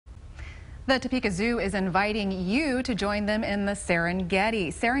The Topeka Zoo is inviting you to join them in the Serengeti.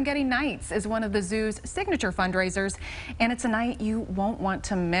 Serengeti Nights is one of the zoo's signature fundraisers, and it's a night you won't want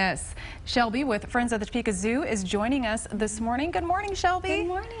to miss. Shelby with Friends of the Topeka Zoo is joining us this morning. Good morning, Shelby. Good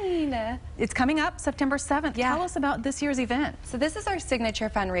morning. It's coming up September 7th. Yeah. Tell us about this year's event. So this is our signature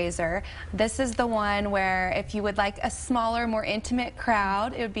fundraiser. This is the one where if you would like a smaller, more intimate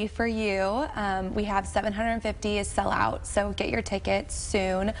crowd, it would be for you. We have 750 is sell out, so get your tickets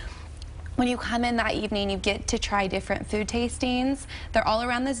soon. When you come in that evening, you get to try different food tastings. They're all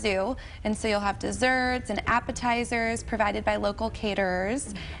around the zoo, and so you'll have desserts and appetizers provided by local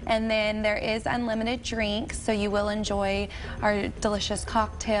caterers. And then there is unlimited drinks, so you will enjoy our delicious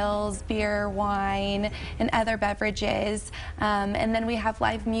cocktails, beer, wine, and other beverages. And then we have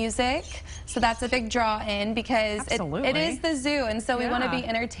live music, so that's a big draw in because it is the zoo, and so we want to be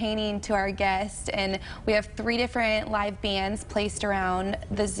entertaining to our guests. And we have 3 different live bands placed around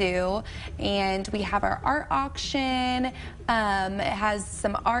the zoo. And we have our art auction. It has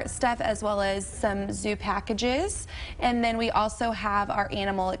some art stuff as well as some zoo packages. And then we also have our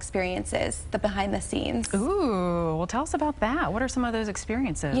animal experiences, the behind the scenes. Ooh, well, tell us about that. What are some of those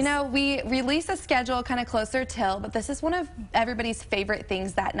experiences? You know, we release a schedule kind of closer till, but this is one of everybody's favorite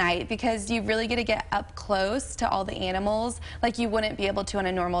things that night because you really get to get up close to all the animals like you wouldn't be able to on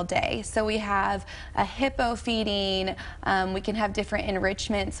a normal day. So we have a hippo feeding. We can have different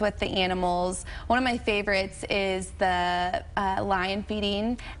enrichments with the animals. One of my favorites is the lion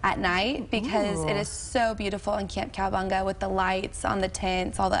feeding at night because it is so beautiful in Camp Cowabunga with the lights on the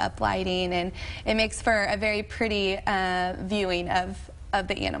tents, all the uplighting, and it makes for a very pretty viewing of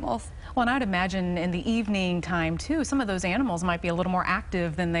the animals. Well, and I'd imagine in the evening time, too, some of those animals might be a little more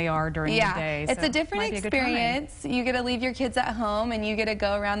active than they are during the day. It's a different experience. You get to leave your kids at home and you get to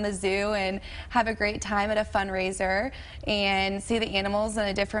go around the zoo and have a great time at a fundraiser and see the animals in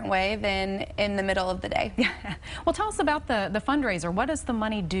a different way than in the middle of the day. Yeah. Well, tell us about the fundraiser. What does the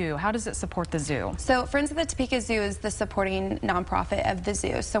money do? How does it support the zoo? So Friends of the Topeka Zoo is the supporting nonprofit of the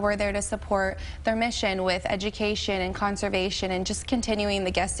zoo. So we're there to support their mission with education and conservation and just continuing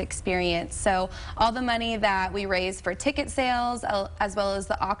the guest experience. So all the money that we raise for ticket sales as well as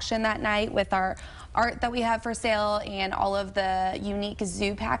the auction that night with our art that we have for sale and all of the unique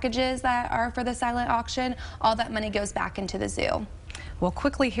zoo packages that are for the silent auction, all that money goes back into the zoo. Well,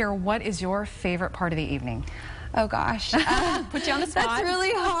 quickly here, what is your favorite part of the evening? Oh gosh, put you on the spot. That's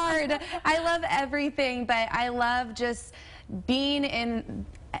really hard. I love everything, but I love just being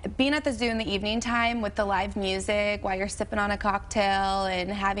at the zoo in the evening time with the live music while you're sipping on a cocktail and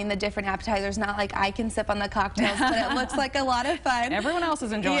having the different appetizers. Not like I can sip on the cocktails, but it looks like a lot of fun. Everyone else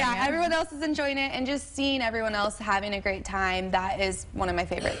is enjoying it. Yeah, everyone else is enjoying it, and just seeing everyone else having a great time, that is one of my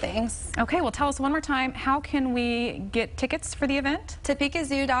favorite things. Okay, well, tell us one more time, how can we get tickets for the event?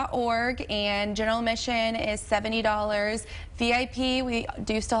 TopekaZoo.org, and general admission is $70. VIP, we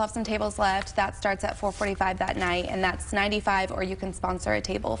do still have some tables left. That starts at 4:45 that night, and that's $95, or you can sponsor a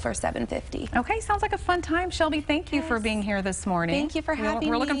table for $7.50. Okay, sounds like a fun time. Shelby, thank you for being here this morning. Thank you for having me.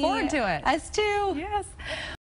 We're looking forward to it. Us too. Yes.